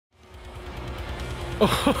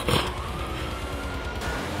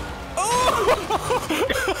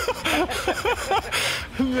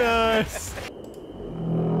Nice.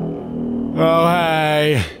 Oh,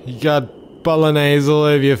 hey. You got bolognese all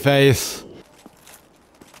over your face.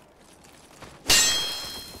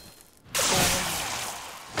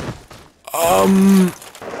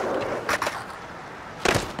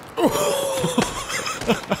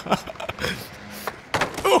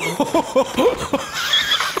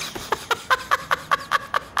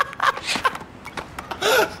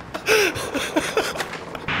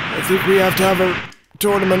 I think we have to have a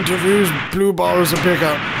tournament of whose blue balls are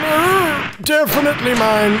bigger. Definitely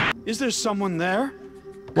mine. Is there someone there?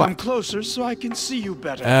 What? Come closer so I can see you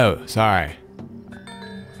better. Oh, sorry.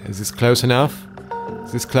 Is this close enough?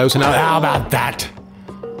 Is this close enough? How about that?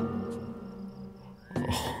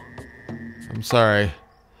 Oh, I'm sorry.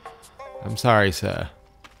 I'm sorry, sir.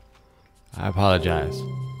 I apologize.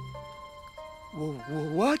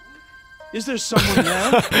 What? Is there someone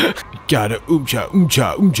there? Gotta oomcha,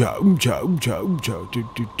 oomcha, oomcha, oomcha, oomcha, oomcha, do,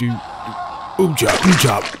 do, do, oomcha,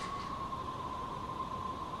 oomcha.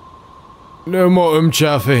 No more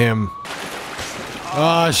oomcha for him.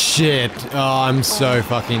 Oh shit. Oh, I'm so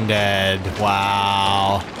fucking dead.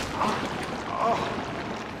 Wow.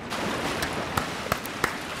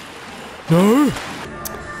 No?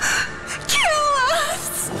 Kill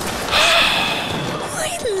us! We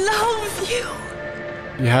love you!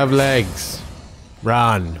 You have legs.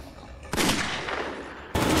 Run.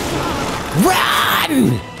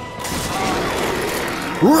 Run!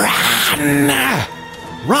 Run!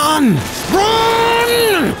 Run!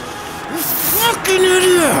 Run! You fucking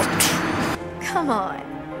idiot! Come on.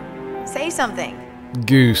 Say something.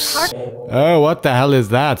 Goose. Oh, what the hell is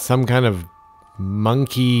that? Some kind of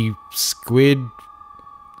monkey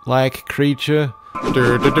squid-like creature?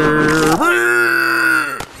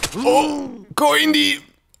 Oh, Coindy!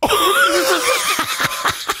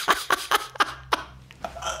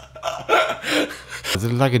 Is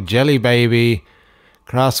it like a jelly baby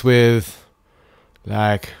crossed with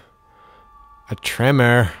like a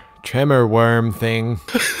tremor worm thing?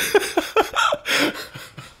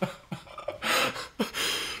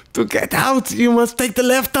 To get out, you must take the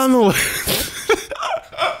left tunnel.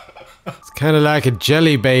 It's kind of like a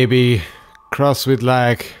jelly baby crossed with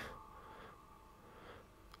like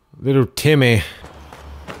little Timmy.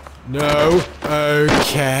 No.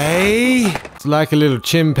 Okay. It's like a little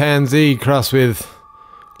chimpanzee crossed with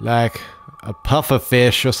like a puffer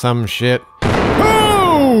fish or some shit.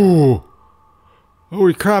 Oh!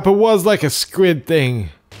 Holy crap, it was like a squid thing.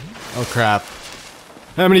 Oh crap.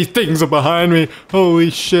 How many things are behind me? Holy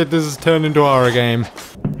shit, this has turned into a horror game.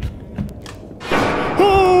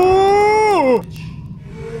 Oh!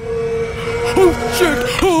 Oh shit!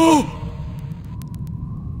 Oh!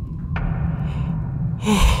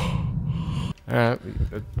 That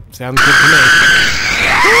sounds good to me.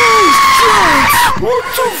 Oh shit! What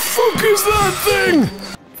the fuck is that thing?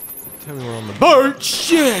 Tell me we're on the boat.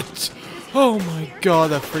 Shit! Oh my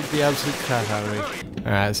god, that freaked the absolute crap out of me.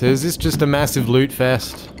 Alright, so is this just a massive loot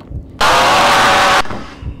fest?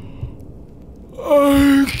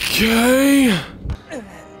 Okay.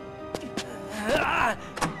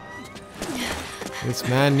 This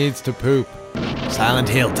man needs to poop. Silent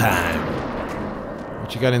Hill time.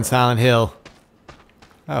 What you got in Silent Hill?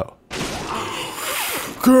 Oh.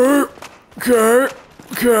 Okay.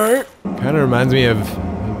 Kinda reminds me of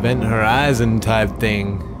Event Horizon type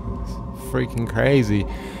thing. It's freaking crazy.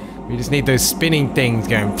 We just need those spinning things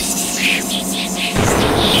going.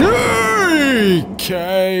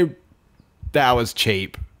 Okay. That was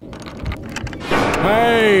cheap.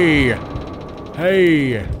 Hey!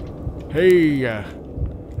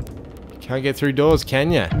 Can't get through doors,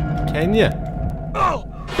 can ya? Can ya? Oh!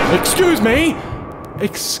 Excuse me!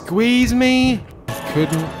 Excuse me?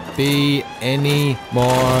 Couldn't be any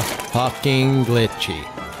more fucking glitchy.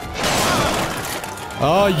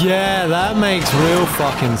 Oh yeah, that makes real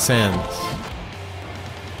fucking sense.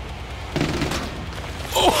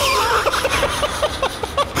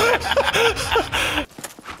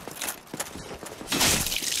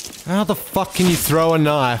 How the fuck can you throw a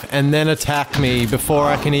knife and then attack me before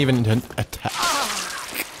I can even attack?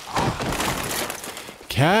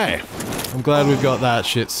 Okay. I'm glad we've got that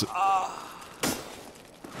shit.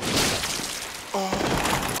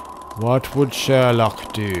 What would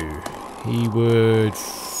Sherlock do? He would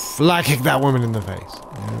fly kick that woman in the face.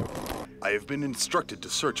 I have been instructed to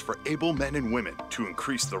search for able men and women to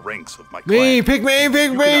increase the ranks of my clan. Me, pick me,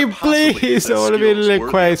 please! I want to be a little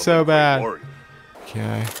quay so bad.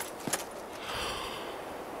 Okay.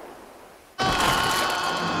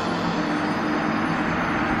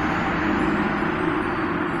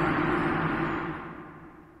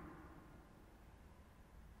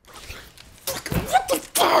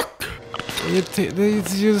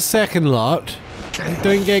 You're the second lot.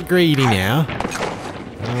 Don't get greedy now.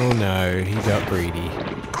 Oh no, he got greedy.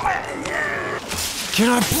 Can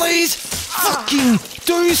I please fucking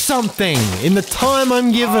do something in the time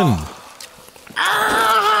I'm given?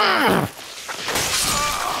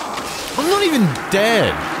 I'm not even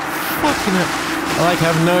dead. Fucking hell. I like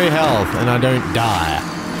have no health and I don't die.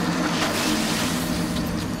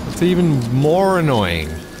 It's even more annoying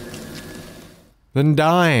than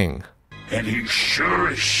dying. And he sure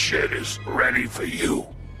as shit is ready for you.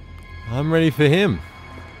 I'm ready for him.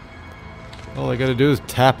 All I gotta do is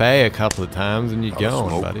tap A a couple of times and you're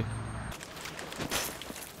going, buddy.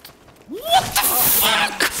 What the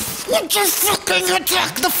fuck? Would you fucking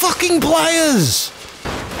attack the fucking players?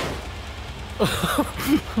 How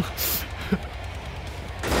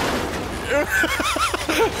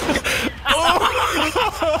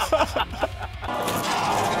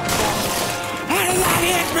did that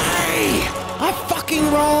hit me? I fucking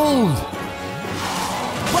rolled!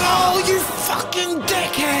 Roll, you fucking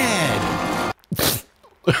dickhead!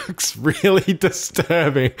 Looks really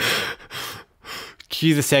disturbing.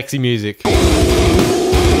 Cue the sexy music.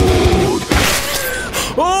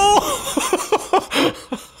 Oh!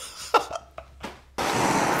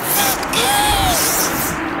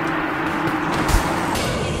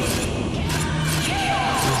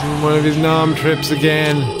 One of his nom trips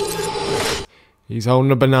again. He's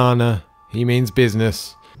holding a banana. He means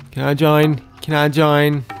business. Can I join? Can I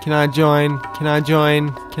join? Can I join? Can I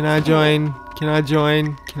join? Can I join? Can I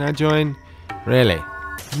join? Can I join? Really?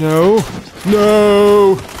 No.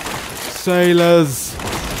 No! Sailors.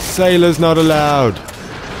 Sailors not allowed.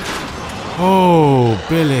 Oh,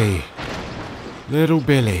 Billy. Little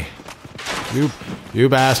Billy. You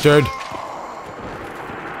bastard.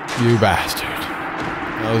 You bastard.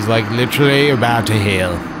 I was like literally about to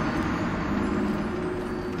heal.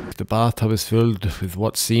 The bathtub is filled with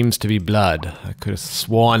what seems to be blood. I could have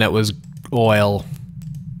sworn it was oil.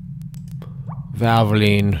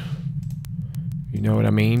 Valvoline. You know what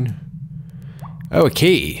I mean? Oh, a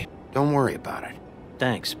key. Don't worry about it.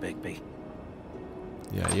 Thanks, Bigby.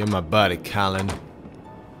 Yeah, you're my buddy, Colin.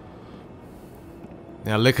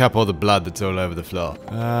 Now look up all the blood that's all over the floor.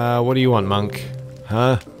 What do you want, monk?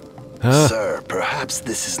 Huh? Huh? Sir, perhaps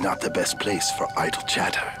this is not the best place for idle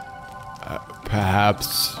chatter.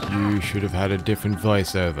 Perhaps you should have had a different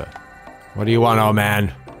voiceover. What do you want, old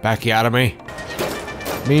man? Back you out of me?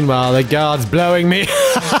 Meanwhile, the guard's blowing me.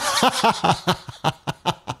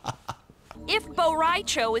 If Bo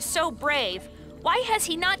Raicho is so brave, why has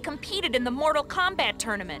he not competed in the Mortal Kombat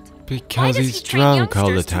tournament? Because he's drunk all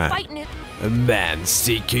the time. A man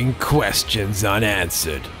seeking questions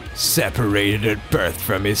unanswered. Separated at birth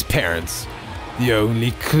from his parents. The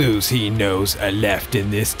only clues he knows are left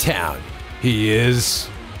in this town. He is...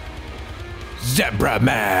 Zebra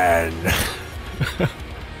Man!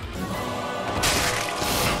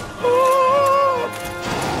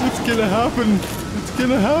 What's gonna happen? What's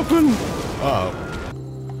gonna happen? Uh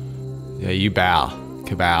oh. Yeah, you bow.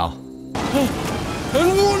 Cabal.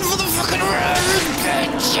 And one for the fucking road,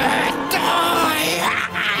 bitch! Die!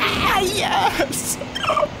 Yes!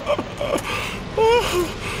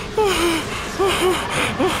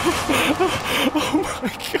 Oh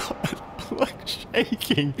my god, I'm like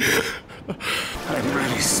shaking. I'm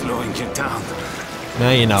really slowing you down.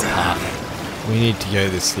 No, you're not, Pop. We need to go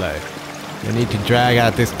this slow. We need to drag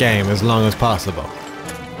out this game as long as possible.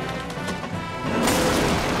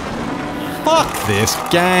 Fuck this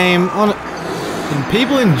game. And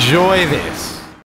people enjoy this.